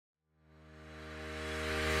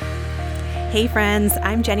Hey friends,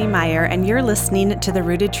 I'm Jenny Meyer, and you're listening to the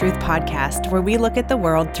Rooted Truth podcast, where we look at the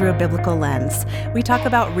world through a biblical lens. We talk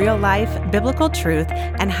about real life, biblical truth,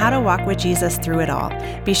 and how to walk with Jesus through it all.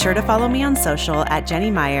 Be sure to follow me on social at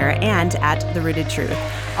Jenny Meyer and at The Rooted Truth.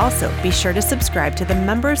 Also, be sure to subscribe to the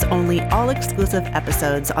members-only, all-exclusive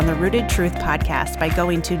episodes on the Rooted Truth podcast by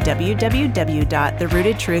going to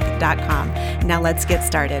www.therootedtruth.com. Now let's get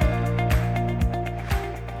started.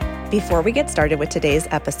 Before we get started with today's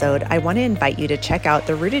episode, I want to invite you to check out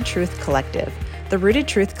the Rooted Truth Collective. The Rooted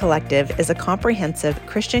Truth Collective is a comprehensive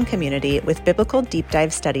Christian community with biblical deep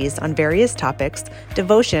dive studies on various topics,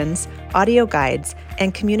 devotions, audio guides,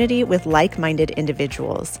 and community with like-minded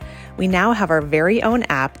individuals. We now have our very own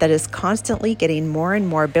app that is constantly getting more and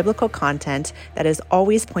more biblical content that is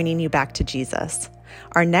always pointing you back to Jesus.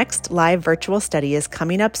 Our next live virtual study is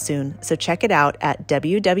coming up soon, so check it out at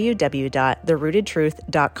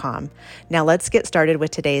www.therootedtruth.com. Now let's get started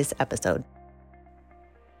with today's episode.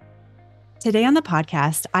 Today on the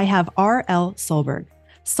podcast, I have R.L. Solberg.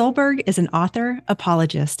 Solberg is an author,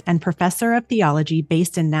 apologist, and professor of theology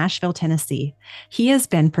based in Nashville, Tennessee. He has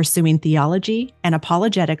been pursuing theology and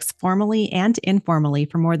apologetics formally and informally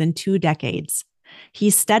for more than 2 decades. He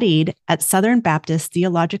studied at Southern Baptist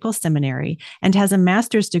Theological Seminary and has a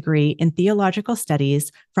master's degree in theological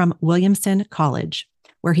studies from Williamson College,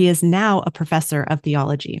 where he is now a professor of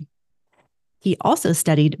theology. He also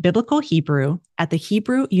studied biblical Hebrew at the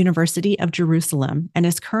Hebrew University of Jerusalem and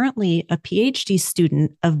is currently a PhD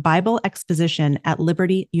student of Bible exposition at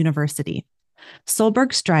Liberty University.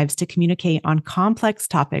 Solberg strives to communicate on complex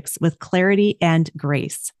topics with clarity and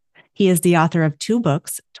grace. He is the author of 2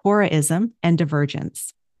 books, Torahism and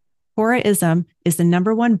Divergence. Torahism is the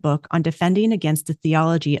 #1 book on defending against the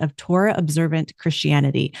theology of Torah-observant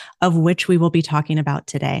Christianity, of which we will be talking about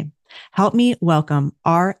today. Help me welcome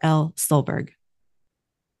R.L. Solberg.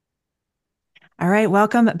 All right,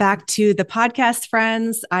 welcome back to the podcast,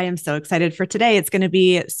 friends. I am so excited for today. It's going to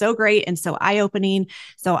be so great and so eye-opening.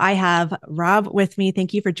 So I have Rob with me.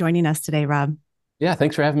 Thank you for joining us today, Rob. Yeah,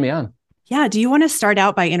 thanks for having me on. Yeah. Do you want to start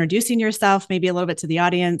out by introducing yourself, maybe a little bit to the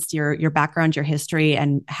audience, your background, your history,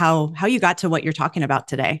 and how you got to what you're talking about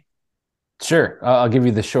today? Sure. I'll give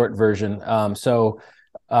you the short version.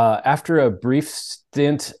 After a brief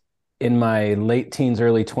stint in my late teens,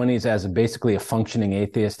 early 20s as basically a functioning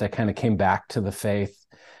atheist, I kind of came back to the faith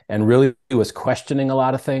and really was questioning a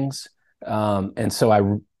lot of things. And so I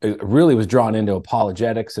really was drawn into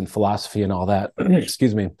apologetics and philosophy and all that.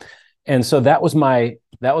 Excuse me. And so that was my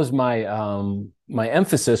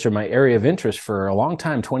emphasis or my area of interest for a long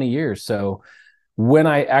time, 20 years. So when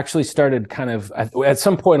I actually started at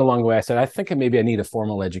some point along the way, I said, I think maybe I need a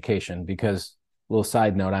formal education because, little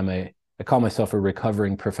side note, I call myself a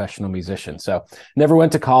recovering professional musician. So never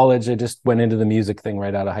went to college. I just went into the music thing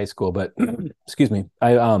right out of high school. But excuse me,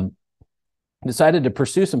 I decided to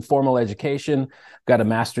pursue some formal education, got a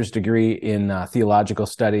master's degree in theological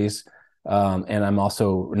studies. And I'm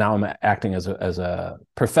acting as a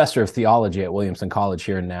professor of theology at Williamson College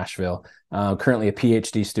here in Nashville. Currently a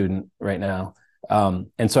PhD student right now.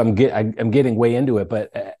 And so I'm getting way into it,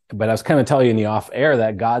 but I was kind of telling you in the off air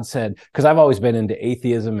that God said, because I've always been into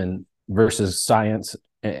atheism versus science,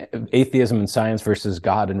 atheism and science versus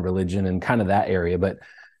God and religion and kind of that area. But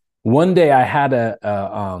one day I had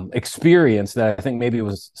a experience that I think maybe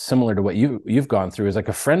was similar to what you've gone through. Is like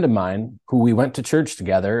a friend of mine who we went to church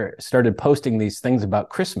together started posting these things about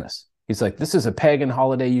Christmas. He's like, "This is a pagan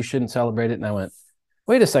holiday. You shouldn't celebrate it." And I went,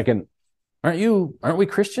 "Wait a second, aren't we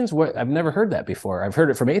Christians? What? I've never heard that before. I've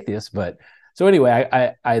heard it from atheists." But so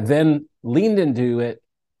anyway, I then leaned into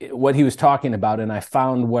what he was talking about, and I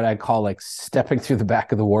found what I call like stepping through the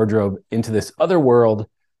back of the wardrobe into this other world.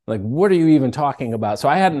 Like, what are you even talking about? So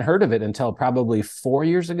I hadn't heard of it until probably 4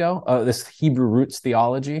 years ago, this Hebrew roots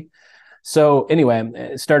theology. So anyway,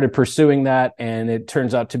 I started pursuing that, and it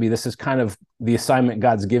turns out to be this is kind of the assignment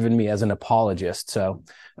God's given me as an apologist. So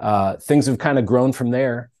things have kind of grown from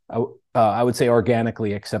there. I would say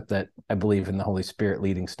organically, except that I believe in the Holy Spirit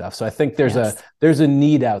leading stuff. So I think there's a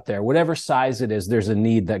need out there, whatever size it is. There's a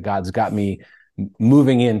need that God's got me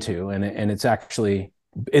moving into, and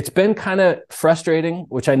it's been kind of frustrating,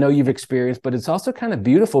 which I know you've experienced, but it's also kind of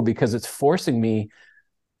beautiful because it's forcing me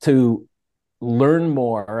to learn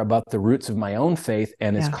more about the roots of my own faith.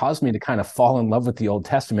 And it's caused me to kind of fall in love with the Old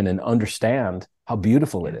Testament and understand how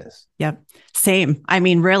beautiful it is. Yep. Same. I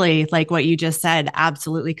mean, really, like what you just said,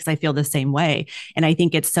 absolutely, because I feel the same way. And I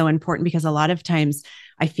think it's so important because a lot of times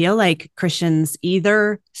I feel like Christians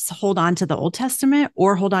either hold on to the Old Testament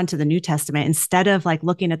or hold on to the New Testament instead of like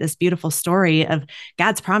looking at this beautiful story of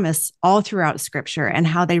God's promise all throughout scripture and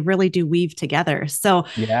how they really do weave together. So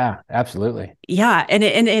Yeah, absolutely. yeah, and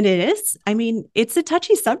it is. I mean, it's a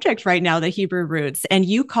touchy subject right now, the Hebrew roots, and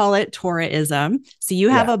you call it Torahism. So you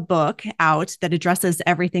have Yeah. a book out that addresses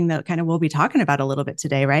everything that kind of we'll be talking about a little bit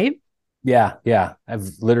today, right? Yeah, yeah. I've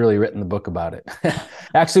literally written the book about it.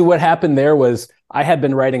 Actually, what happened there was I had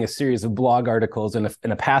been writing a series of blog articles, and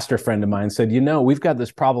a pastor friend of mine said, we've got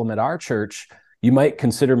this problem at our church. You might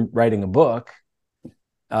consider writing a book.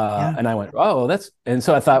 Yeah. And I went, and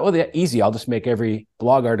so I thought, well, yeah, easy. I'll just make every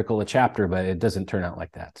blog article a chapter, but it doesn't turn out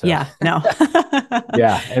like that. So Yeah, no.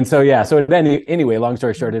 yeah. And so, yeah. So then anyway, long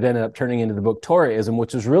story short, it ended up turning into the book Torahism,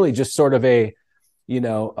 which was really just sort of the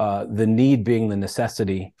need being the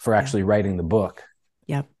necessity for actually writing the book.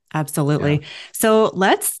 Yep, absolutely. Yeah. So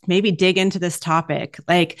let's maybe dig into this topic.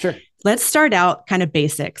 Like, Sure. let's start out kind of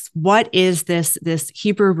basics. What is this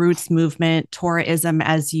Hebrew roots movement, Torahism,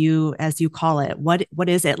 as you call it? What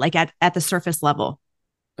is it like at the surface level?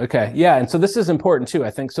 Okay. Yeah. And so this is important too, I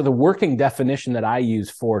think. So the working definition that I use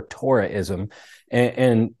for Torahism,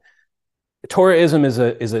 and Torahism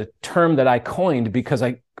is a term that I coined because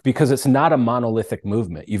it's not a monolithic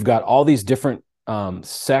movement. You've got all these different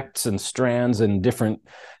sects and strands and different,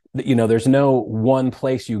 there's no one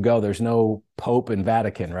place you go. There's no Pope and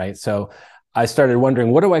Vatican, right? So I started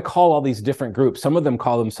wondering, what do I call all these different groups? Some of them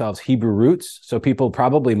call themselves Hebrew roots. So people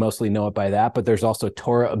probably mostly know it by that, but there's also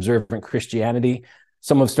Torah observant Christianity.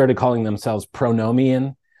 Some have started calling themselves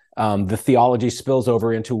pronomian. The theology spills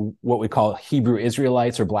over into what we call Hebrew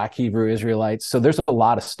Israelites or Black Hebrew Israelites. So there's a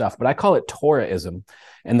lot of stuff, but I call it Torahism.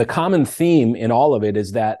 And the common theme in all of it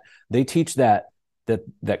is that they teach that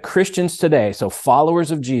Christians today, so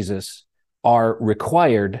followers of Jesus, are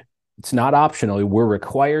required, it's not optional, we're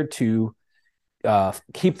required to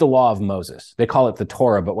keep the law of Moses. They call it the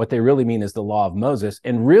Torah, but what they really mean is the law of Moses.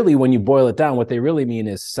 And really, when you boil it down, what they really mean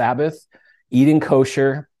is Sabbath, eating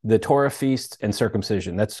kosher, the Torah feast, and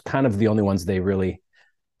circumcision. That's kind of the only ones they really,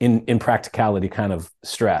 in practicality, kind of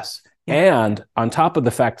stress. Yeah. And on top of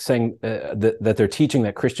the fact saying that they're teaching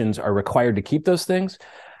that Christians are required to keep those things,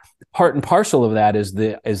 part and parcel of that is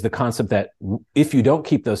the concept that if you don't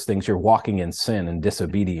keep those things, you're walking in sin and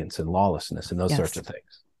disobedience and lawlessness and those sorts of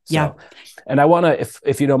things. So, yeah. And I want to,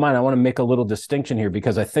 if you don't mind, I want to make a little distinction here,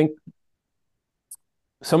 because I think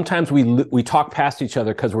sometimes we talk past each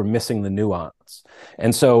other because we're missing the nuance.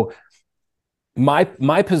 And so my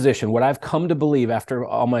position, what I've come to believe after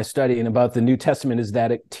all my studying about the New Testament, is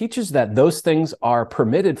that it teaches that those things are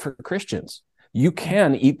permitted for Christians. You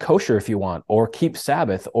can eat kosher if you want, or keep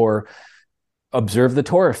Sabbath, or observe the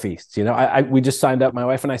Torah feasts. We just signed up, my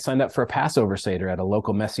wife and I signed up for a Passover Seder at a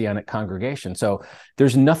local Messianic congregation. So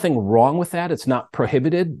there's nothing wrong with that. It's not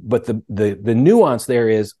prohibited, but the nuance there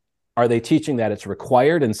is, are they teaching that it's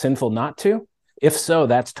required and sinful not to? If so,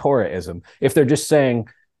 that's Torahism. If they're just saying,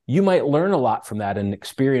 you might learn a lot from that and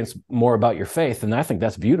experience more about your faith, and I think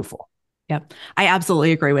that's beautiful. Yep. I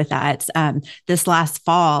absolutely agree with that. This last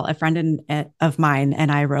fall, a friend of mine and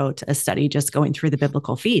I wrote a study just going through the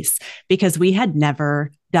biblical feasts, because we had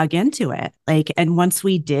never dug into it. And once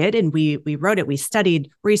we did, and we wrote it, we studied,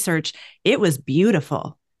 research, it was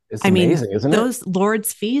beautiful. It's amazing, isn't it? Those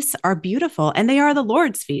Lord's feasts are beautiful, and they are the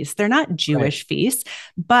Lord's feasts. They're not Jewish feasts,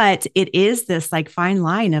 but it is this fine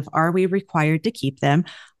line of, are we required to keep them?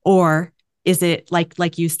 Or is it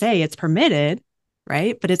like you say, it's permitted,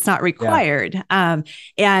 right? But it's not required. Yeah.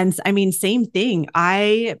 And I mean, same thing.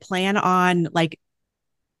 I plan on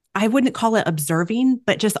I wouldn't call it observing,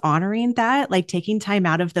 but just honoring that, taking time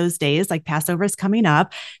out of those days, Passover is coming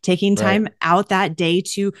up, taking time out that day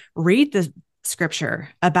to read the scripture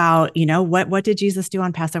about, what did Jesus do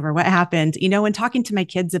on Passover? What happened, and talking to my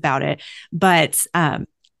kids about it. But,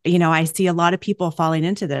 I see a lot of people falling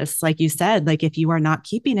into this. Like you said, if you are not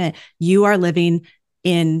keeping it, you are living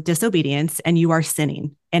in disobedience and you are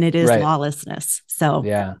sinning, and it is lawlessness. So,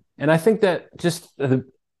 yeah. And I think that just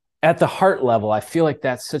at the heart level, I feel like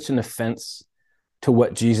that's such an offense to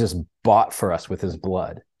what Jesus bought for us with his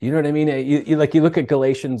blood. You know what I mean? You look at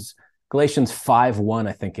Galatians 5:1,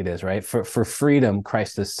 I think it is, right? For freedom,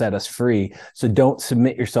 Christ has set us free. So don't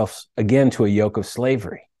submit yourselves again to a yoke of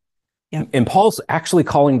slavery. Yep. And Paul's actually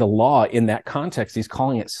calling the law in that context, he's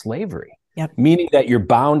calling it slavery. Yep. Meaning that you're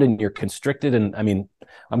bound and you're constricted. And I mean,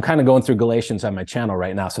 I'm kind of going through Galatians on my channel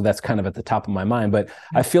right now, so that's kind of at the top of my mind. But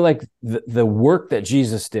I feel like the work that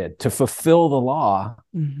Jesus did to fulfill the law,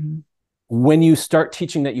 when you start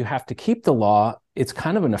teaching that you have to keep the law, it's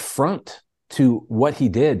kind of an affront to what he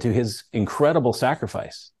did, to his incredible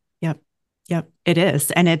sacrifice. Yep. Yep, it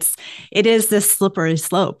is. And it is this slippery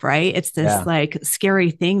slope, right? It's this Yeah. like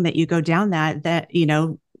scary thing that you go down that,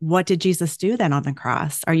 what did Jesus do then on the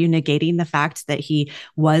cross? Are you negating the fact that he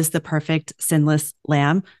was the perfect sinless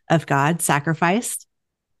lamb of God sacrificed?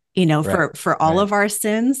 Right. For all Right. of our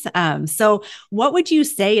sins. So what would you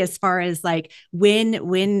say as far as like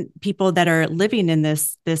when people that are living in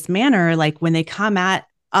this manner, like when they come at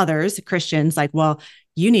others, Christians, like, well,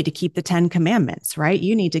 you need to keep the 10 commandments, right?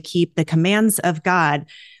 You need to keep the commands of God.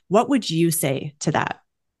 What would you say to that?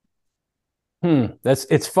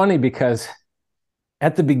 It's funny because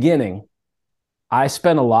at the beginning, I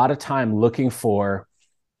spent a lot of time looking for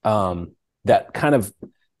that kind of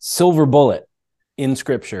silver bullet in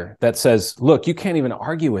scripture that says, look, you can't even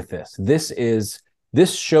argue with this.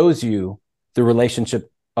 This shows you the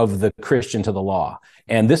relationship of the Christian to the law.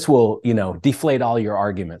 And this will, deflate all your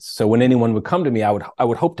arguments. So when anyone would come to me, I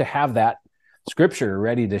would hope to have that scripture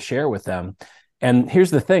ready to share with them. And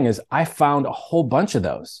here's the thing is I found a whole bunch of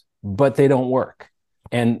those, but they don't work.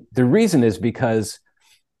 And the reason is because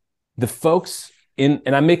the folks and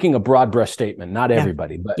I'm making a broad brush statement, not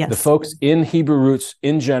everybody, but yes. The folks in Hebrew roots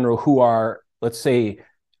in general who are, let's say,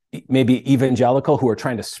 maybe evangelical, who are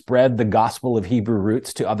trying to spread the gospel of Hebrew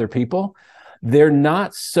roots to other people, they're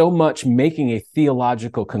not so much making a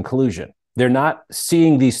theological conclusion. They're not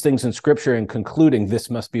seeing these things in scripture and concluding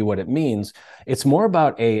this must be what it means. It's more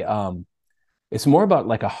about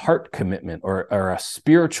like a heart commitment or a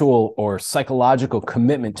spiritual or psychological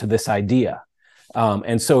commitment to this idea.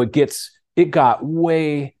 And so it got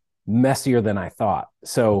way messier than I thought.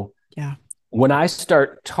 So when I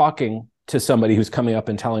start talking to somebody who's coming up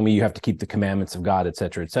and telling me you have to keep the commandments of God, et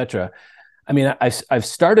cetera, I mean, I've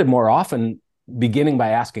started more often beginning by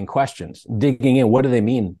asking questions, digging in. What do they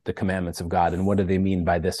mean, the commandments of God? And what do they mean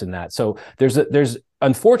by this and that? So there's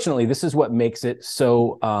unfortunately, this is what makes it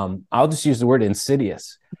so, I'll just use the word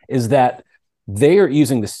insidious, is that they are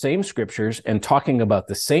using the same scriptures and talking about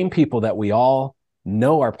the same people that we all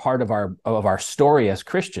know are part of our story as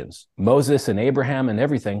Christians, Moses and Abraham and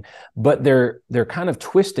everything, but they're kind of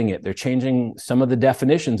twisting it. They're changing some of the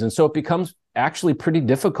definitions. And so it becomes actually pretty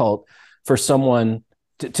difficult for someone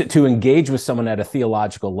to engage with someone at a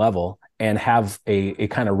theological level and have a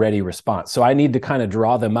kind of ready response. So I need to kind of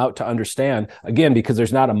draw them out to understand, again, because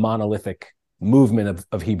there's not a monolithic movement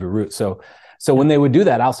of Hebrew roots. So when they would do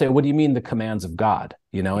that, I'll say, what do you mean the commands of God?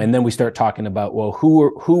 And then we start talking about, well,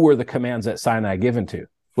 who were the commands at Sinai given to?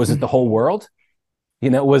 Was it the whole world?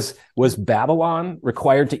 Was Babylon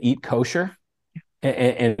required to eat kosher?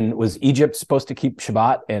 And was Egypt supposed to keep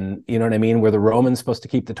Shabbat? And you know what I mean? Were the Romans supposed to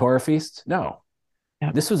keep the Torah feasts? No.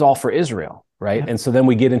 Yep. This was all for Israel, right? Yep. And so then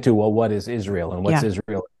we get into, well, what is Israel? And what's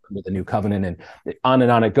Israel under the new covenant? And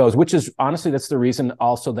on it goes, which is honestly, that's the reason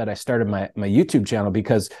also that I started my YouTube channel,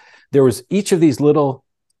 because there was each of these little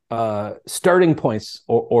starting points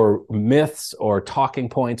or myths or talking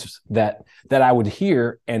points that I would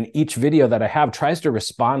hear, and each video that I have tries to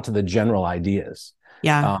respond to the general ideas.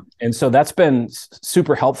 And so that's been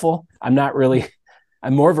super helpful.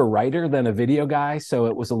 I'm more of a writer than a video guy, so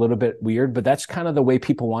it was a little bit weird, but that's kind of the way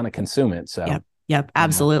people want to consume it. So Yep,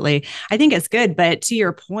 absolutely. I think it's good. But to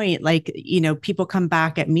your point, like, people come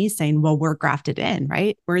back at me saying, well, we're grafted in,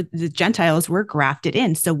 right? We're the Gentiles, we're grafted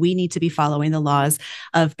in. So we need to be following the laws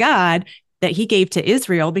of God that he gave to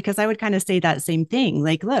Israel, because I would kind of say that same thing.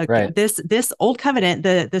 Like, look, this old covenant,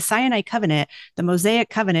 the Sinai covenant, the Mosaic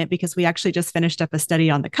covenant, because we actually just finished up a study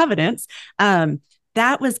on the covenants,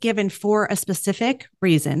 that was given for a specific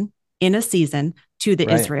reason in a season to the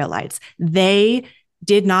Israelites. They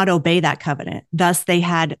did not obey that covenant. Thus, they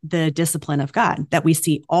had the discipline of God that we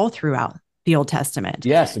see all throughout the Old Testament.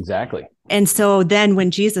 Yes, exactly. And so then when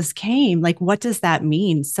Jesus came, like, what does that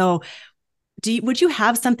mean? So would you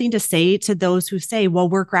have something to say to those who say, well,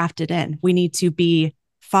 we're grafted in. We need to be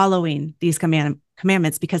following these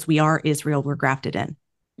commandments because we are Israel, we're grafted in.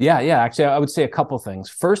 Yeah. Actually, I would say a couple things.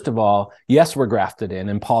 First of all, yes, we're grafted in.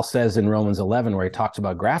 And Paul says in Romans 11, where he talks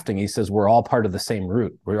about grafting, he says, we're all part of the same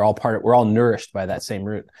root. We're all nourished by that same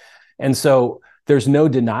root. And so there's no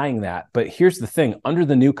denying that. But here's the thing, under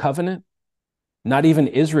the new covenant, not even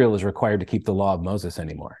Israel is required to keep the law of Moses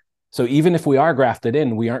anymore. So even if we are grafted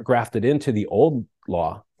in, we aren't grafted into the old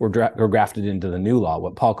law. We're grafted into the new law,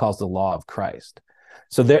 what Paul calls the law of Christ.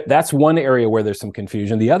 So that's one area where there's some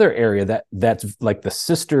confusion. The other area that's like the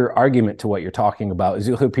sister argument to what you're talking about is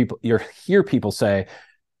you'll hear people say,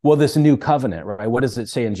 well, this new covenant, right? What does it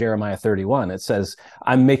say in Jeremiah 31? It says,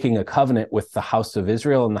 I'm making a covenant with the house of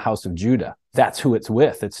Israel and the house of Judah. That's who it's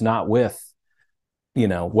with. It's not with,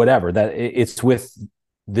 whatever, that it's with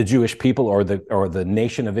the Jewish people or the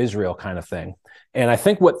nation of Israel kind of thing. And I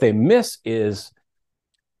think what they miss is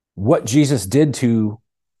what Jesus did to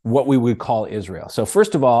what we would call Israel. So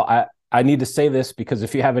first of all, I need to say this because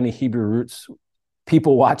if you have any Hebrew roots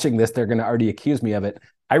people watching this, they're going to already accuse me of it.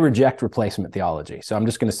 I reject replacement theology. So I'm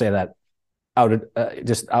just going to say that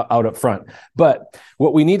out up front. But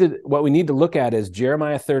what we need to look at is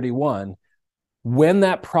Jeremiah 31, when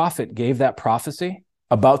that prophet gave that prophecy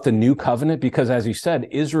about the new covenant, because as you said,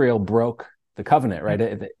 Israel broke the covenant,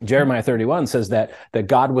 right? Jeremiah 31 says that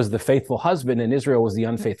God was the faithful husband and Israel was the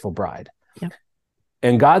unfaithful bride. Yep.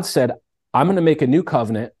 And God said, I'm going to make a new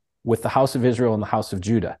covenant with the house of Israel and the house of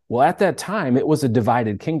Judah. Well, at that time, it was a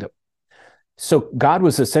divided kingdom. So God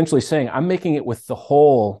was essentially saying, I'm making it with the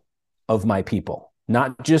whole of my people,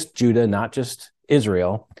 not just Judah, not just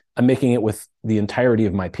Israel. I'm making it with the entirety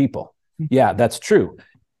of my people. Yeah, that's true.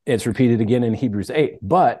 It's repeated again in Hebrews 8.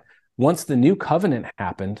 But once the new covenant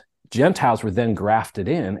happened, Gentiles were then grafted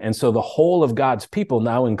in. And so the whole of God's people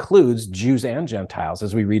now includes Jews and Gentiles,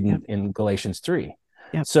 as we read in Galatians 3.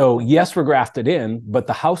 Yep. So yes, we're grafted in, but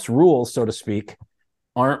the house rules, so to speak,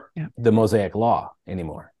 aren't the Mosaic law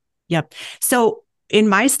anymore. Yep. So in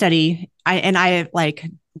my study, I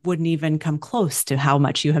wouldn't even come close to how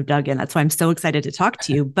much you have dug in. That's why I'm so excited to talk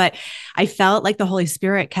to you. But I felt like the Holy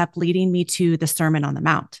Spirit kept leading me to the Sermon on the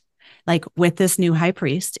Mount. Like with this new high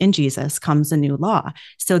priest in Jesus comes a new law.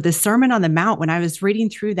 So the Sermon on the Mount, when I was reading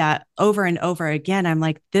through that over and over again, I'm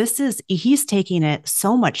like, he's taking it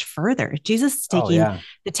so much further. Jesus is taking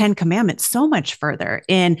the 10 Commandments so much further.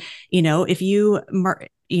 And, if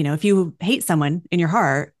you hate someone in your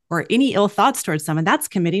heart or any ill thoughts towards someone, that's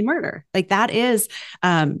committing murder. Like that is,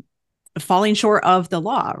 falling short of the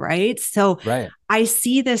law, right? So I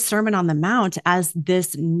see this Sermon on the Mount as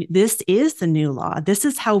this is the new law. This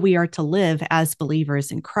is how we are to live as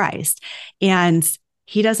believers in Christ. And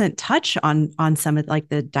he doesn't touch on some of like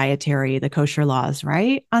the dietary, the kosher laws,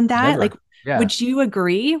 right? On that, would you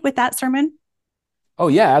agree with that sermon? Oh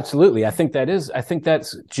yeah, absolutely. I think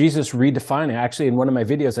that's Jesus redefining. Actually, in one of my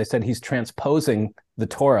videos, I said he's transposing the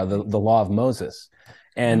Torah, the law of Moses.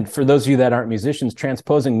 And for those of you that aren't musicians,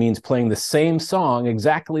 transposing means playing the same song,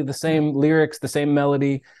 exactly the same lyrics, the same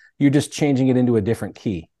melody. You're just changing it into a different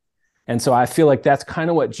key. And so I feel like that's kind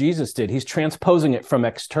of what Jesus did. He's transposing it from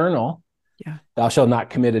external, thou shalt not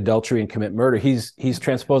commit adultery and commit murder. He's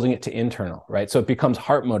transposing it to internal, right? So it becomes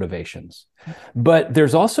heart motivations. But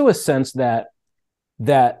there's also a sense that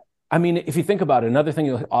I mean, if you think about it, another thing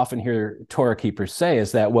you'll often hear Torah keepers say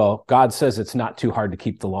is that, well, God says it's not too hard to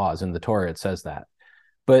keep the laws. In the Torah, it says that.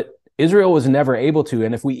 But Israel was never able to.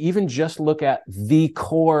 And if we even just look at the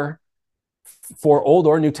core for Old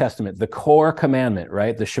or New Testament, the core commandment,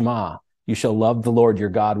 right? The Shema, you shall love the Lord your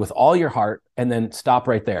God with all your heart, and then stop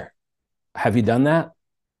right there. Have you done that?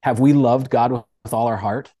 Have we loved God with all our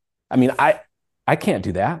heart? I mean, I can't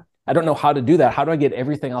do that. I don't know how to do that. How do I get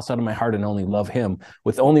everything else out of my heart and only love him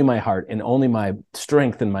with only my heart and only my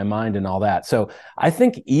strength and my mind and all that? So I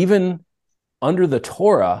think even under the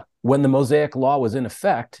Torah, when the Mosaic law was in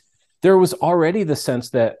effect, there was already the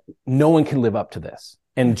sense that no one can live up to this.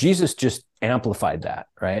 And Jesus just amplified that,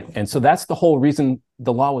 right? And so that's the whole reason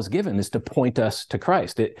the law was given, is to point us to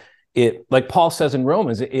Christ. It like Paul says in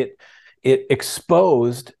Romans, it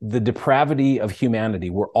exposed the depravity of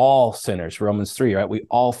humanity. We're all sinners, Romans 3, right? We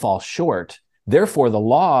all fall short. Therefore, the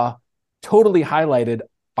law totally highlighted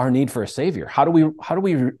our need for a savior. How do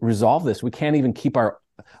we resolve this? We can't even keep our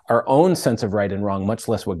own sense of right and wrong, much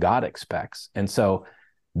less what God expects. And so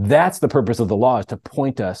that's the purpose of the law, is to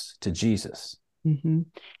point us to Jesus. Mm-hmm.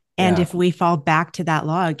 And if we fall back to that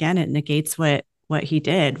law again, it negates what he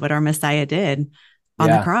did, what our Messiah did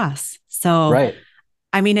on the cross. So,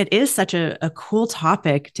 I mean, it is such a cool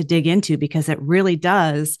topic to dig into, because it really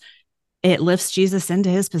does. It lifts Jesus into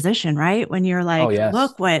his position, right? When you're like,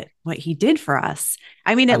 look what he did for us.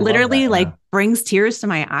 I mean, it literally brings tears to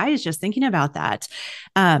my eyes just thinking about that.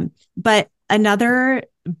 But another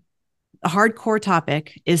hardcore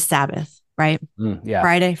topic is Sabbath, right?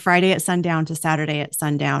 Friday at sundown to Saturday at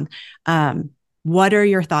sundown. What are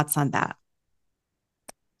your thoughts on that?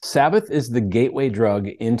 Sabbath is the gateway drug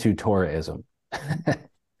into Torahism.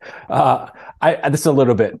 This is a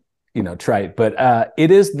little bit, trite, but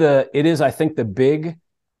it is, I think, the big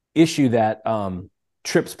issue that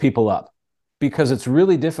trips people up, because it's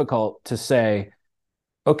really difficult to say,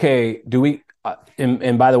 okay, do we,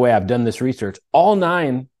 and by the way, I've done this research, all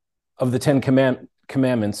 9 of the 10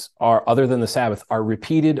 commandments are, other than the Sabbath, are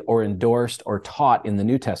repeated or endorsed or taught in the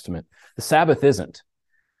New Testament. The Sabbath isn't.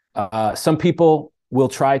 Some people will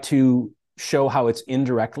try to show how it's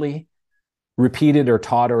indirectly repeated or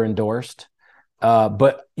taught or endorsed.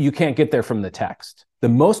 but you can't get there from the text. The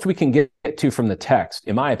most we can get to from the text,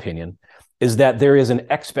 in my opinion, is that there is an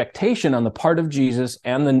expectation on the part of Jesus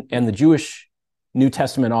and the Jewish New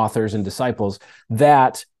Testament authors and disciples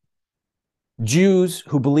that Jews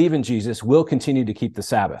who believe in Jesus will continue to keep the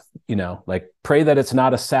Sabbath. Like pray that it's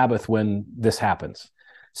not a Sabbath when this happens.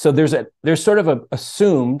 So there's sort of a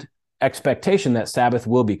assumed expectation that Sabbath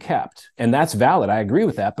will be kept, and that's valid. I agree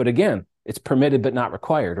with that, but again, it's permitted but not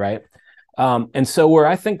required, right? And so where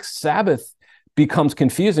I think Sabbath becomes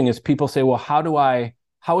confusing is people say, well,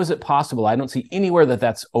 how is it possible? I don't see anywhere that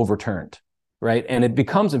that's overturned, right? And it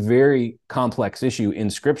becomes a very complex issue in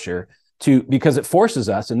Scripture because it forces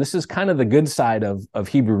us, and this is kind of the good side of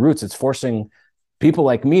Hebrew roots. It's forcing people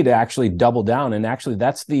like me to actually double down. And actually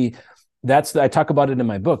I talk about it in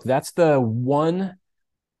my book. That's the one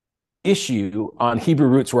issue on Hebrew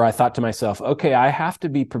roots where I thought to myself, okay, I have to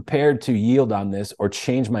be prepared to yield on this or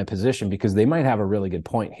change my position because they might have a really good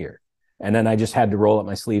point here. And then I just had to roll up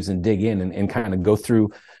my sleeves and dig in and kind of go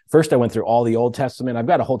through. First, I went through all the Old Testament. I've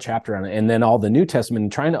got a whole chapter on it. And then all the New Testament,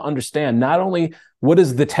 and trying to understand not only what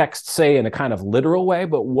does the text say in a kind of literal way,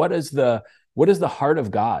 but what is the heart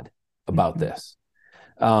of God about this?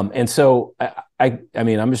 And so, I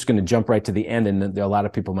mean, I'm just going to jump right to the end. And a lot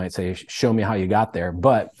of people might say, show me how you got there.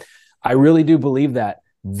 But I really do believe that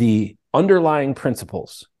the underlying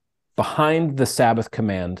principles behind the Sabbath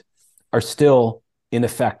command are still in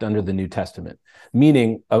effect under the New Testament,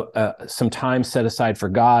 meaning some time set aside for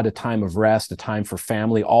God, a time of rest, a time for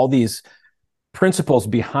family, all these principles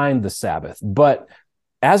behind the Sabbath. But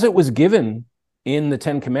as it was given in the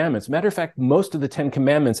Ten Commandments, matter of fact, most of the Ten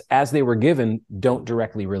Commandments as they were given don't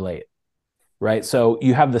directly relate. Right. So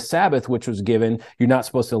you have the Sabbath, which was given. You're not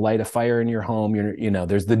supposed to light a fire in your home.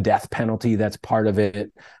 There's the death penalty that's part of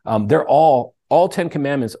it. They're all 10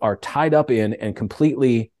 commandments are tied up in and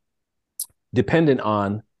completely dependent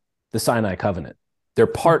on the Sinai covenant. They're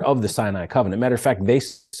part of the Sinai covenant. Matter of fact, they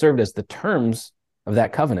served as the terms of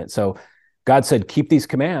that covenant. So God said, keep these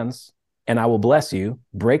commands and I will bless you,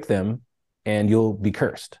 break them, and you'll be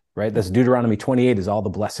cursed. Right? That's Deuteronomy 28 is all the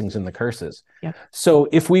blessings and the curses. Yep. So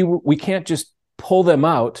if we can't just pull them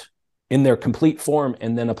out in their complete form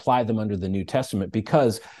and then apply them under the New Testament,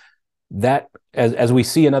 because that, as we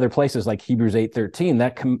see in other places like Hebrews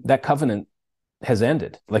 8:13, that covenant has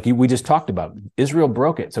ended. Like we just talked about, Israel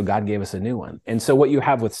broke it, so God gave us a new one. And so what you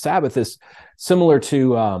have with Sabbath is similar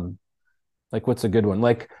to, like what's a good one?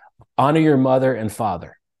 Like honor your mother and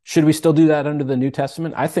father. Should we still do that under the New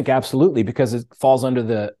Testament? I think absolutely, because it falls under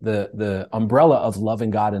the umbrella of loving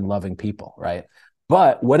God and loving people, right?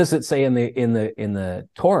 But what does it say in the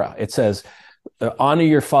Torah? It says, honor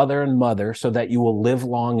your father and mother so that you will live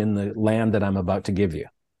long in the land that I'm about to give you.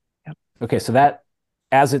 Yep. Okay, so that,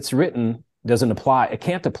 as it's written, doesn't apply. It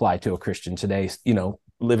can't apply to a Christian today,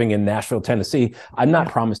 living in Nashville, Tennessee. I'm not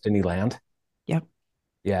promised any land. Yep.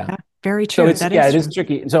 Yeah. Very true. So it is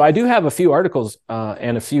tricky. So I do have a few articles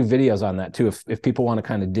and a few videos on that too, if people want to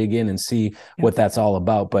kind of dig in and see what that's all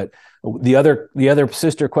about. But the other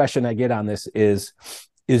sister question I get on this is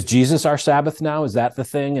Jesus our Sabbath now? Is that the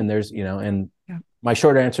thing? And there's, my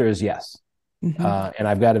short answer is yes. Mm-hmm. And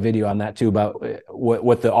I've got a video on that too about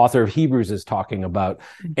what the author of Hebrews is talking about,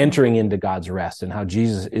 entering into God's rest and how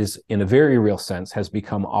Jesus is, in a very real sense, has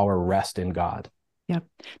become our rest in God. Yep.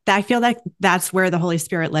 I feel like that's where the Holy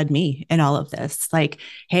Spirit led me in all of this. Like,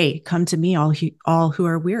 hey, come to me, all who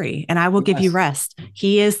are weary, and I will give you rest.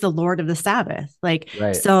 He is the Lord of the Sabbath. Like,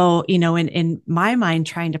 right. So, in my mind,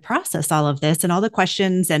 trying to process all of this and all the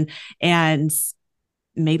questions and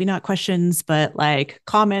maybe not questions, but like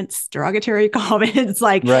comments, derogatory comments,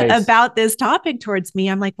 like about this topic towards me.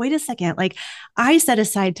 I'm like, wait a second. Like, I set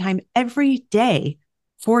aside time every day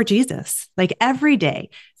for Jesus, like every day,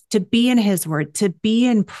 to be in his word, to be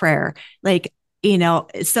in prayer. Like,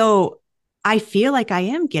 so I feel like I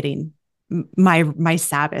am getting my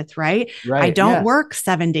Sabbath, right? I don't work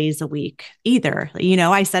 7 days a week either.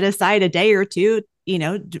 I set aside a day or two,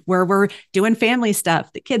 where we're doing family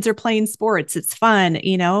stuff. The kids are playing sports. It's fun,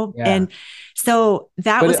 and so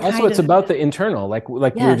that was also it's about the internal, like we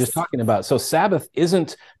were just talking about. So Sabbath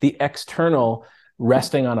isn't the external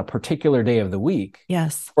resting on a particular day of the week.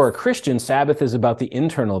 Yes. For a Christian, Sabbath is about the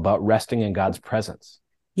internal, about resting in God's presence.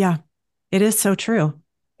 Yeah, it is so true.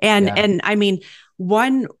 And I mean,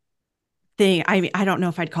 one thing, I don't know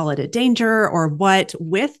if I'd call it a danger or what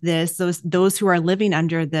with this, those who are living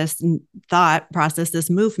under this thought process,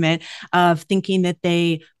 this movement of thinking that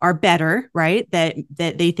they are better, right? That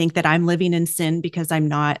they think that I'm living in sin because I'm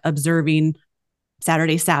not observing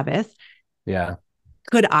Saturday Sabbath. Yeah.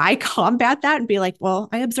 could I combat that and be like, well,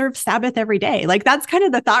 I observe Sabbath every day? Like, that's kind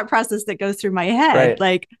of the thought process that goes through my head. Right.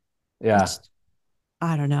 Like, Yeah.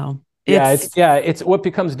 I don't know. Yeah, It's, it's what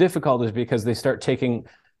becomes difficult is because they start taking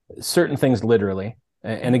certain things literally.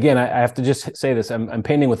 And again, I have to just say this: I'm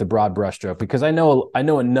painting with a broad brushstroke because I know a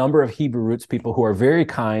number of Hebrew roots people who are very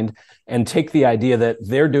kind and take the idea that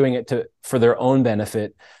they're doing it for their own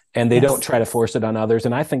benefit, and they don't yes, try to force it on others.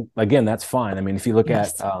 And I think again that's fine. I mean, if you look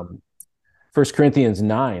at yes, 1 Corinthians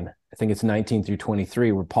 9, I think it's 19 through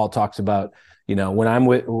 23, where Paul talks about, when I'm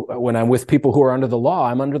with people who are under the law,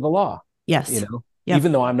 I'm under the law. yes, yep,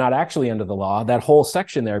 Even though I'm not actually under the law, that whole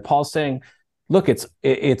section there, Paul's saying, look, it's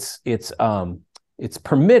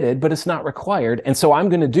permitted, but it's not required. And so I'm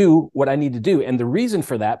going to do what I need to do. And the reason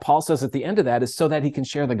for that, Paul says at the end of that, is so that he can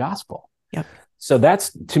share the gospel. yep, So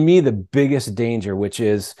that's, to me, the biggest danger, which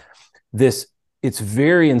is this, it's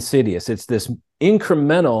very insidious. It's this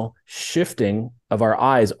incremental shifting of our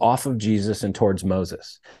eyes off of Jesus and towards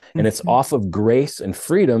Moses. And it's off of grace and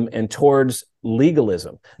freedom and towards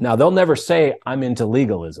legalism. Now, they'll never say, I'm into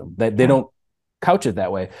legalism. They don't couch it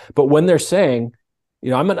that way. But when they're saying,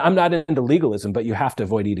 I'm not into legalism, but you have to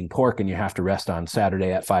avoid eating pork and you have to rest on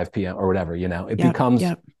Saturday at 5 p.m. or whatever, it becomes,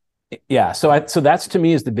 yeah. So that's, to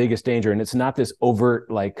me, is the biggest danger. And it's not this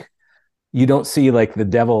overt, like, you don't see like the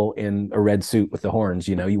devil in a red suit with the horns,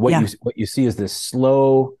 what you see is this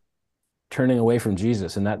slow turning away from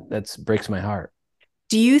Jesus. And that breaks my heart.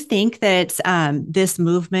 Do you think that this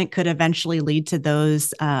movement could eventually lead to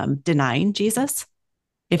those denying Jesus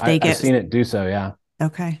if they I've seen it do so. Yeah.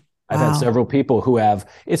 Okay. I've had several people who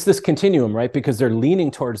it's this continuum, right? Because they're leaning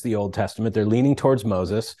towards the Old Testament. They're leaning towards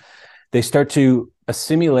Moses. They start to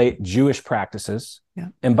assimilate Jewish practices. Yeah.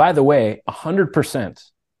 And by the way, 100%,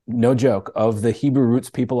 no joke, of the Hebrew roots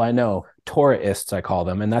people I know, Torahists, I call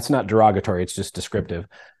them, and that's not derogatory, it's just descriptive.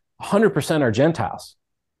 100% are Gentiles.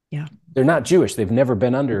 Yeah. They're not Jewish. They've never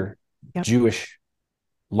been under Jewish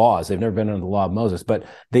laws. They've never been under the law of Moses, but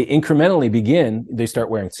they incrementally they start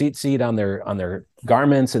wearing tzitzit on their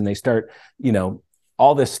garments, and they start,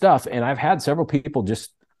 all this stuff. And I've had several people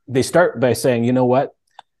they start by saying, you know what?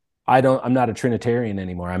 I'm not a Trinitarian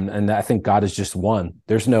anymore. And I think God is just one.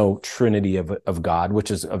 There's no Trinity of God,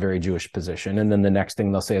 which is a very Jewish position. And then the next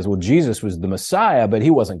thing they'll say is, well, Jesus was the Messiah, but he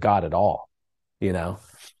wasn't God at all,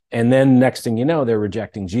 And then next thing you know, they're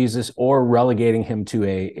rejecting Jesus or relegating him to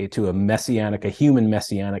a human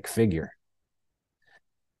messianic figure.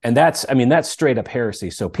 And that's straight up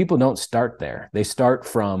heresy. So people don't start there. They start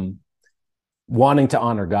from wanting to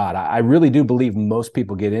honor God. I really do believe most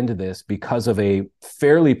people get into this because of a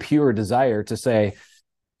fairly pure desire to say,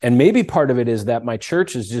 and maybe part of it is that my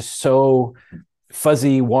church is just so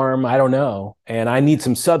fuzzy, warm, I don't know, and I need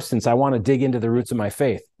some substance. I want to dig into the roots of my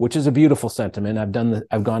faith, which is a beautiful sentiment.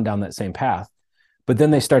 I've gone down that same path. But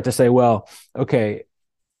then they start to say, well, okay,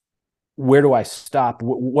 where do I stop?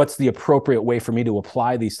 What's the appropriate way for me to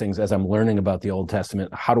apply these things as I'm learning about the Old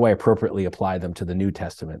Testament? How do I appropriately apply them to the New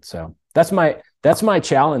Testament? So that's my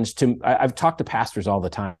challenge. I've talked to pastors all the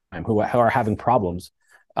time who are having problems,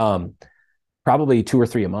 probably 2 or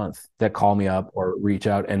 3 a month, that call me up or reach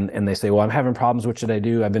out and they say, well, I'm having problems. What should I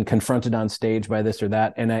do? I've been confronted on stage by this or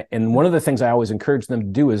that. And one of the things I always encourage them to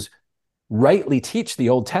do is rightly teach the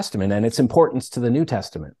Old Testament and its importance to the New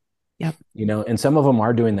Testament. Yep. And some of them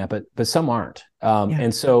are doing that, but some aren't.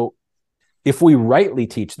 And so if we rightly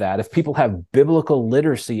teach that, if people have biblical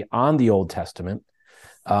literacy on the Old Testament,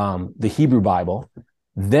 the Hebrew Bible,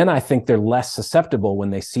 then I think they're less susceptible when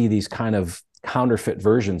they see these kind of counterfeit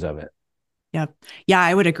versions of it. Yep. Yeah,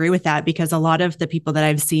 I would agree with that because a lot of the people that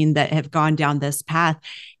I've seen that have gone down this path,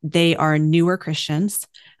 they are newer Christians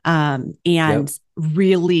and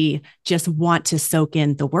really just want to soak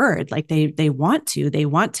in the word. Like they want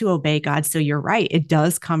to obey God. So you're right. It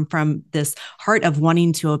does come from this heart of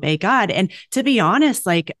wanting to obey God. And to be honest,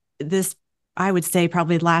 like this, I would say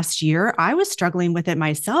probably last year, I was struggling with it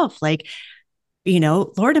myself. Like,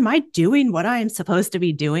 Lord, am I doing what I am supposed to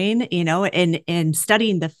be doing, and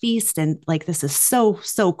studying the feast? And like, this is so,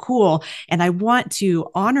 so cool. And I want to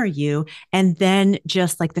honor you. And then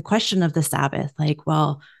just like the question of the Sabbath, like,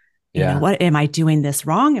 well, what am I doing this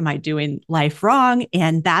wrong? Am I doing life wrong?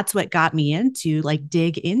 And that's what got me into like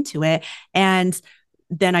dig into it. And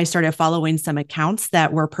then I started following some accounts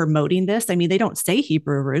that were promoting this. I mean, they don't say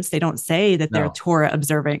Hebrew roots. They don't say that they're Torah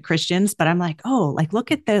observant Christians, but I'm like, oh, like,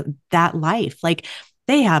 look at that life. Like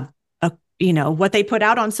they have what they put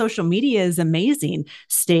out on social media is amazing.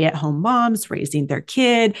 Stay at home moms, raising their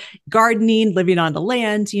kid, gardening, living on the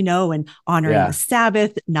land, and honoring the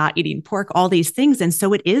Sabbath, not eating pork, all these things. And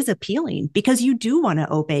so it is appealing because you do want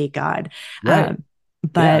to obey God. Right. Yeah,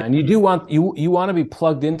 But and you do want you want to be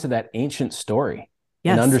plugged into that ancient story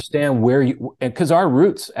and yes, understand where you, because our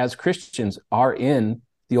roots as Christians are in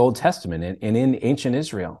the Old Testament and in ancient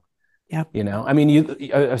Israel. yep, You know, I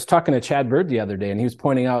mean, I was talking to Chad Bird the other day, and he was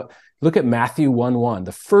pointing out, look at Matthew 1:1,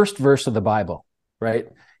 the first verse of the Bible, right?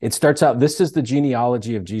 It starts out, this is the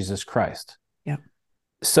genealogy of Jesus Christ. yep,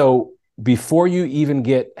 So before you even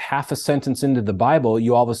get half a sentence into the Bible,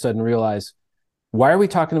 you all of a sudden realize, why are we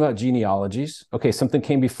talking about genealogies? Okay, something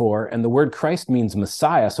came before, and the word Christ means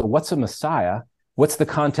Messiah. So what's a Messiah? What's the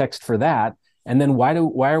context for that? And then why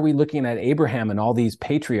are we looking at Abraham and all these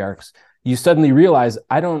patriarchs? You suddenly realize,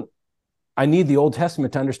 I need the Old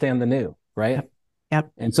Testament to understand the New, right? yep,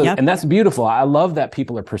 yep, And so, yep. and that's beautiful. I love that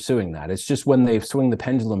people are pursuing that. It's just when they swing the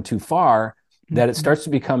pendulum too far that it starts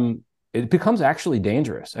to it becomes actually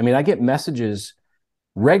dangerous. I mean, I get messages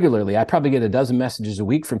regularly. I probably get a dozen messages a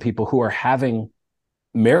week from people who are having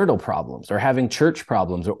marital problems or having church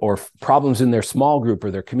problems or problems in their small group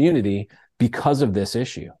or their community because of this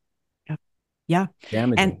issue. Yep. Yeah.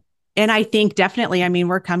 Damaging. And I think definitely, I mean,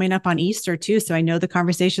 we're coming up on Easter too. So I know the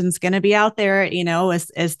conversation's going to be out there,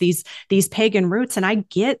 as these pagan roots. And I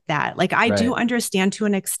get that. Like, I do understand to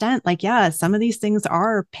an extent, like, yeah, some of these things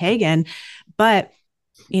are pagan, but,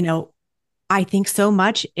 I think so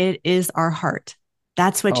much it is our heart.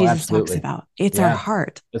 That's what Jesus talks about. It's our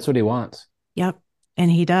heart. That's what he wants. Yep.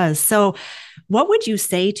 And he does. So what would you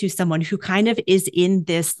say to someone who kind of is in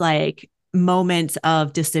this like moment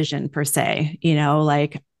of decision per se,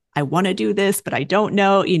 like, I want to do this, but I don't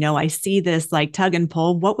know, I see this like tug and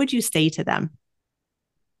pull. What would you say to them?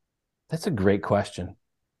 That's a great question.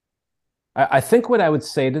 I think what I would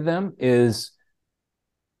say to them is,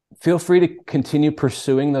 feel free to continue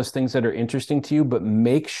pursuing those things that are interesting to you, but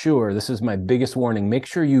make sure, this is my biggest warning, make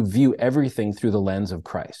sure you view everything through the lens of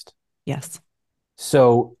Christ. Yes.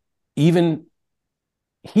 So even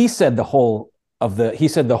he said the whole of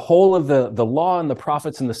the law and the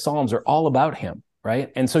prophets and the Psalms are all about him,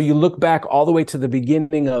 right? And so you look back all the way to the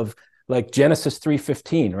beginning of like Genesis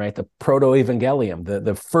 3:15, right? The proto-evangelium,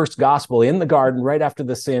 the first gospel in the garden, right after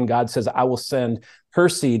the sin, God says, I will send her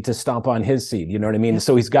seed to stomp on his seed. You know what I mean? Yeah.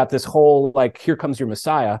 So he's got this whole, like, here comes your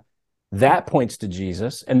Messiah. That points to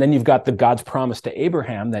Jesus. And then you've got God's promise to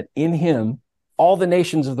Abraham that in him, all the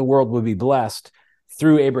nations of the world will be blessed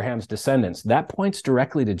through Abraham's descendants. That points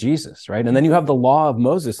directly to Jesus, right? And then you have the law of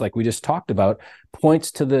Moses, like we just talked about,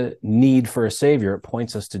 points to the need for a savior. It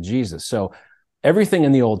points us to Jesus. So everything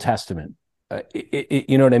in the Old Testament,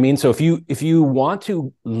 you know what I mean? So if you want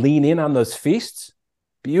to lean in on those feasts,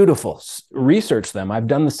 beautiful, research them. I've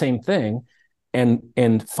done the same thing,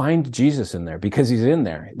 and find Jesus in there, because he's in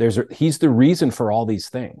there. He's the reason for all these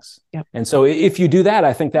things. Yep. And so if you do that,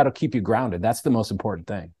 I think that'll keep you grounded. That's the most important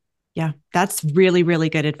thing. Yeah, that's really, really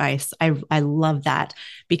good advice. I love that,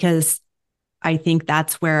 because I think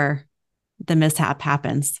that's where the mishap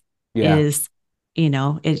happens. Yeah.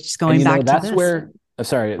 It's going back to this. Where,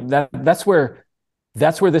 sorry, that's where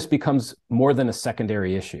this becomes more than a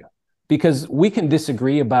secondary issue, because we can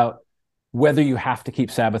disagree about whether you have to keep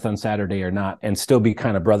Sabbath on Saturday or not and still be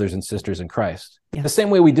kind of brothers and sisters in Christ. Yeah. The same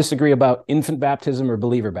way we disagree about infant baptism or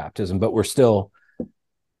believer baptism, but we're still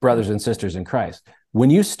brothers and sisters in Christ. When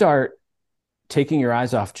you start taking your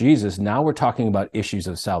eyes off Jesus, now we're talking about issues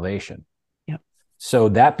of salvation. Yep. So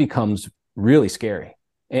that becomes really scary.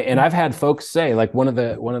 And I've had folks say, like one of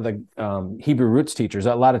the Hebrew roots teachers,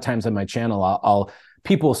 a lot of times on my channel,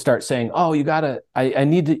 people start saying, "Oh, I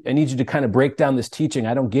need you to kind of break down this teaching.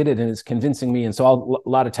 I don't get it, and it's convincing me." And so a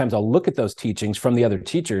lot of times I'll look at those teachings from the other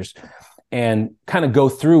teachers and kind of go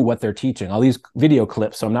through what they're teaching. I'll use video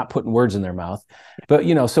clips, so I'm not putting words in their mouth. But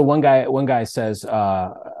so one guy says,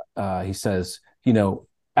 he says,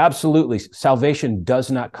 absolutely, salvation does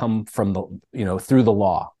not come from through the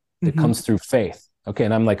law. It comes through faith. Okay,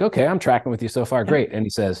 and I'm like, okay, I'm tracking with you so far, great. And he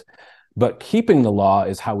says, but keeping the law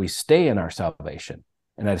is how we stay in our salvation.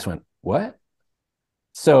 And I just went, what?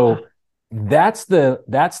 So that's the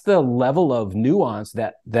level of nuance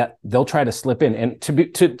that they'll try to slip in. And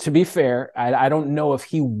to be fair, I don't know if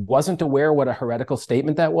he wasn't aware what a heretical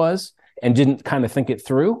statement that was and didn't kind of think it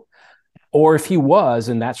through, or if he was,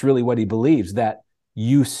 and that's really what he believes, that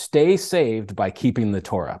you stay saved by keeping the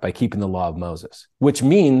Torah, by keeping the law of Moses, which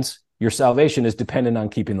means your salvation is dependent on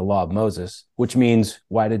keeping the law of Moses, which means,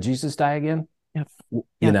 why did Jesus die again?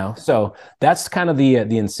 Yep. So that's kind of the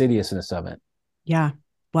insidiousness of it. Yeah.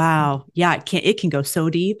 Wow. Yeah. It can go so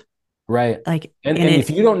deep. Right. Like, and if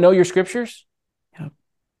you don't know your scriptures,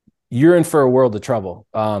 you're in for a world of trouble.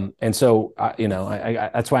 And so, I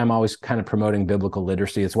that's why I'm always kind of promoting biblical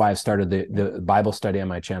literacy. It's why I've started the Bible study on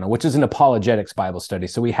my channel, which is an apologetics Bible study.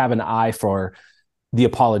 So we have an eye for the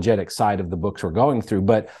apologetic side of the books we're going through.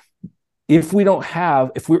 But if we don't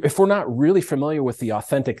have, if we're not really familiar with the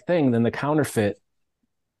authentic thing, then the counterfeit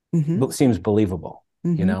seems believable.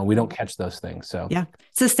 You know, we don't catch those things. So yeah,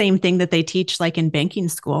 it's the same thing that they teach like in banking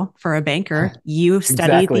school. For a banker, you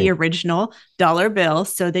study the original dollar bill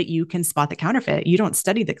so that you can spot the counterfeit. You don't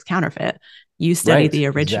study the counterfeit, you study the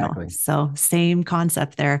original. Exactly. So same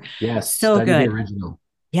concept there. Yes, so study good. The original.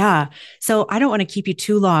 Yeah. So I don't want to keep you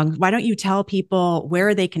too long. Why don't you tell people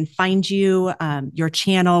where they can find you, your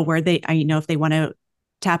channel, where they, if they want to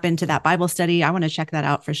tap into that Bible study, I want to check that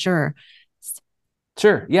out for sure.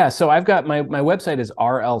 Sure. Yeah. So I've got my website is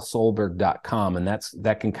rlsolberg.com, and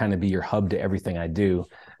that can kind of be your hub to everything I do.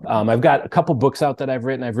 I've got a couple books out that I've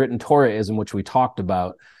written. I've written Torahism, which we talked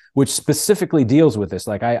about, which specifically deals with this.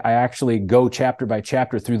 Like I actually go chapter by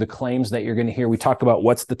chapter through the claims that you're going to hear. We talk about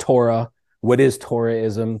what's the Torah, what is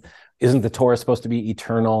Torahism, isn't the Torah supposed to be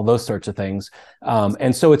eternal, those sorts of things.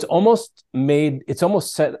 And so it's almost laid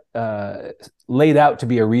out to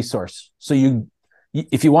be a resource. So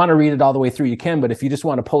if you want to read it all the way through, you can, but if you just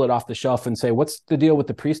want to pull it off the shelf and say, what's the deal with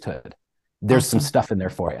the priesthood? There's some stuff in there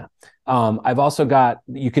for you. I've also got,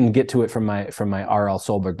 you can get to it from my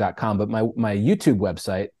rlsolberg.com, but my YouTube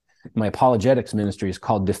website, my apologetics ministry is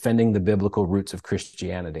called Defending the Biblical Roots of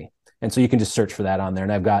Christianity. And so you can just search for that on there.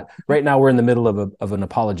 And I've got, right now we're in the middle of an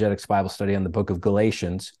apologetics Bible study on the book of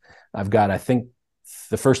Galatians. I've got, I think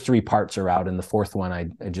the first 3 parts are out, and the 4th one I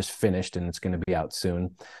just finished, and it's going to be out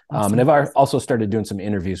soon. Awesome. And I've also started doing some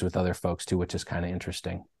interviews with other folks too, which is kind of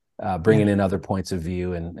interesting, bringing in other points of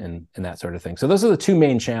view and that sort of thing. So those are the 2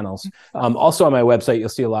 main channels. Also on my website, you'll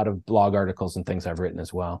see a lot of blog articles and things I've written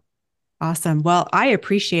as well. Awesome. Well, I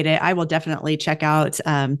appreciate it. I will definitely check out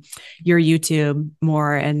your YouTube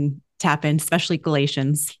more and tap in, especially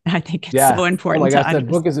Galatians. I think it's so important. Oh my gosh, that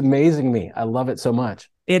book is amazing to me. I love it so much.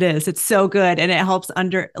 It is. It's so good. And it helps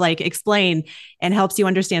explain and helps you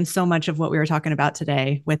understand so much of what we were talking about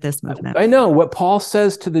today with this movement. I know what Paul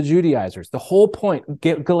says to the Judaizers. The whole point,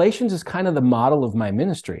 Galatians is kind of the model of my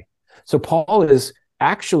ministry. So Paul is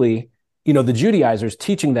actually, the Judaizers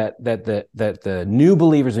teaching that the new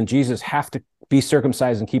believers in Jesus have to be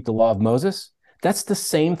circumcised and keep the law of Moses. That's the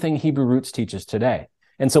same thing Hebrew Roots teaches today.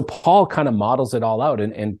 And so Paul kind of models it all out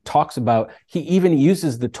and talks about, he even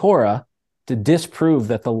uses the Torah to disprove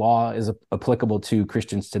that the law is applicable to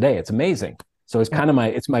Christians today. It's amazing. So it's kind of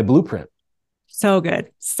my blueprint. So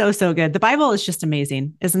good. So good. The Bible is just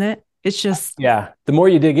amazing, isn't it? It's just, the more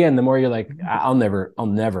you dig in, the more you're like, I'll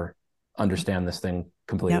never understand this thing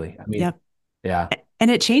completely. Yeah.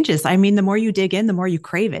 And it changes. I mean, the more you dig in, the more you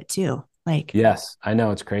crave it too. Yes, I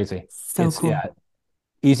know, it's crazy. It's cool. Yeah.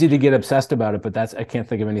 Easy to get obsessed about it, but I can't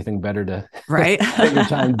think of anything better to spend your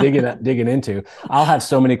time digging into. I'll have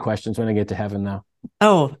so many questions when I get to heaven now.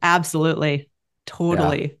 Oh, absolutely.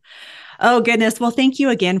 Totally. Yeah. Oh, goodness. Well, thank you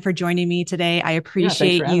again for joining me today. I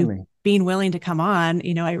appreciate you being willing to come on.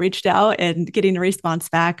 I reached out and getting a response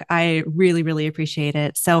back. I really, really appreciate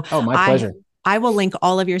it. So my pleasure. I will link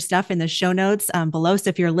all of your stuff in the show notes below.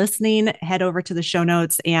 So if you're listening, head over to the show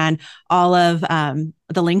notes, and all of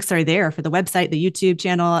the links are there for the website, the YouTube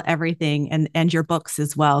channel, everything, and your books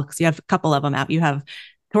as well, because you have a couple of them out. You have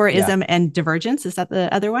Torahism and Divergence. Is that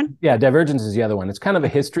the other one? Yeah, Divergence is the other one. It's kind of a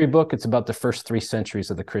history book. It's about the first 3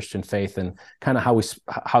 centuries of the Christian faith and kind of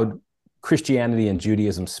how Christianity and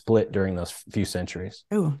Judaism split during those few centuries.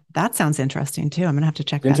 Oh, that sounds interesting too. I'm going to have to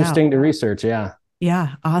check that out. Interesting to research, yeah. Yeah.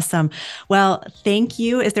 Awesome. Well, thank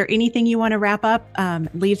you. Is there anything you want to wrap up,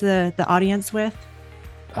 leave the audience with?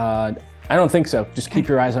 I don't think so. Just keep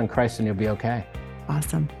your eyes on Christ and you'll be okay.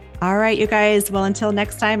 Awesome. All right, you guys. Well, until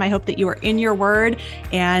next time, I hope that you are in your word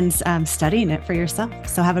and studying it for yourself.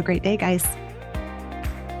 So have a great day, guys.